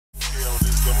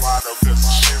motto, cause the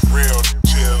shit real.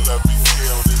 Chill up, be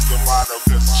killed is the motto,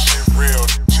 cause the shit real.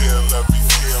 Chill up, be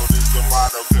killed is the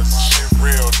motto, cause the shit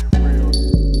real.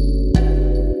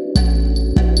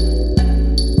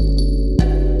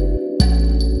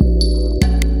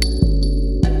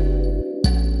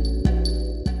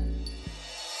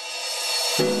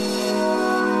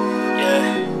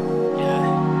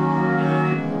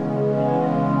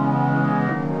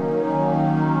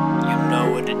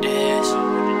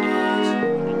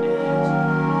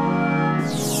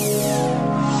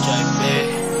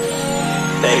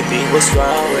 Baby, what's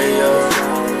wrong with you?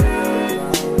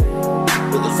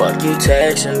 Who the fuck you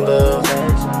texting, boo?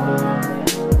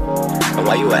 And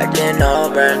why you acting all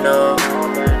brand new?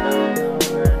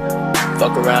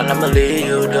 Fuck around, I'ma leave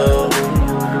you, dude,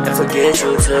 and forget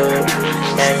you too.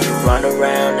 And you run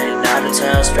around and out of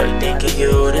town, straight thinking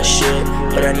you the shit.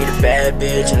 But I need a bad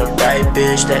bitch and a right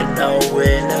bitch that know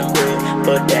when to quit.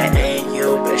 But that ain't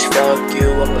you, bitch, fuck you,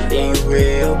 I'ma leave you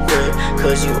real quick.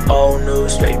 Cause you old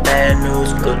news, straight bad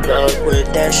news. Good luck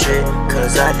with that shit,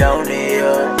 cause I don't need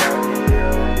you.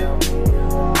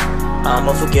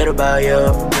 I'ma forget about you,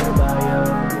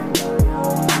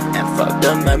 and fuck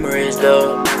the memories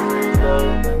though.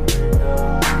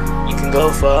 You can go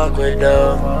fuck with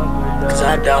though, cause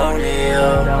I don't need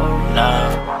you,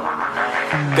 no.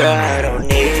 Girl, I don't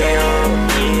need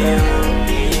you,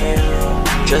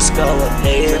 just go and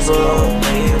leave you.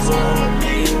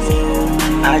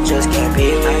 I just can't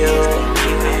be with you.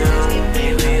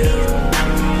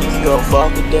 You can go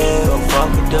fuck with them, go fuck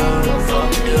with them, go fuck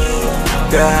with them.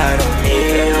 Girl, I don't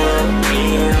need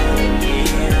you,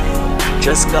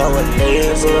 just go and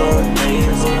leave you.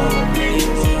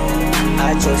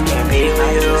 I just can't be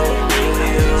with you.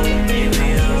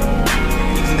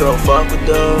 You can go fuck with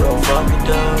them, go fuck with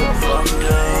them, go fuck with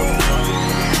them.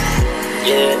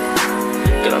 Yeah,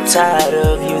 girl, I'm tired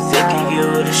of you thinking you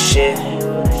the shit.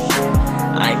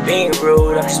 I ain't being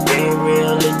rude, I'm just being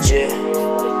real legit.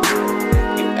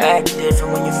 You act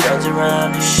different when your friends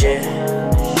around and shit.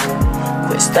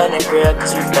 Quit stunning, girl,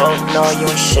 cause we both know you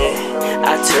ain't shit.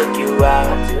 I took you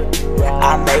out,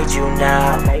 I made you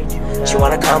now. She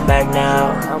wanna come back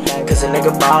now, cause a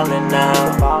nigga ballin'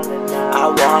 now. I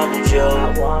wanted you,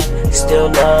 still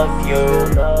love you.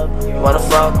 You wanna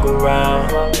fuck around,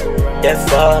 then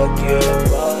fuck you.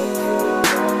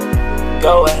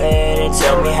 Go ahead and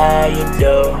tell me how you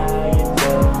do.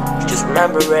 Just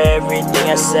remember everything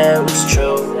I said was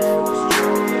true.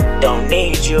 Don't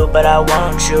need you, but I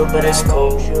want you, but it's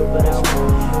cool.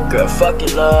 Girl, fuck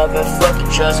your love and fuck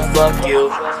your trust and fuck you.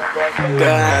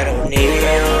 Girl, I don't need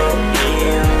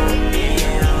you,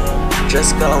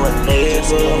 just go and leave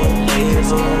you.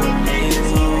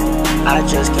 I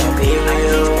just can't be with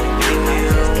you.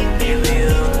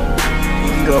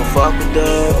 You can go fuck with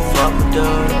them, fuck with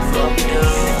them, fuck with them.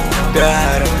 Girl,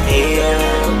 I don't need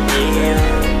you,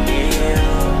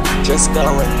 just go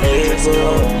and leave you.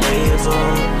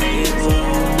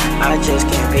 I just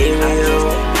can't be with you.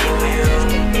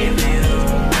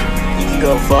 You can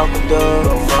go fuck with them,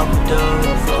 go fuck with them,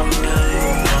 go fuck with them.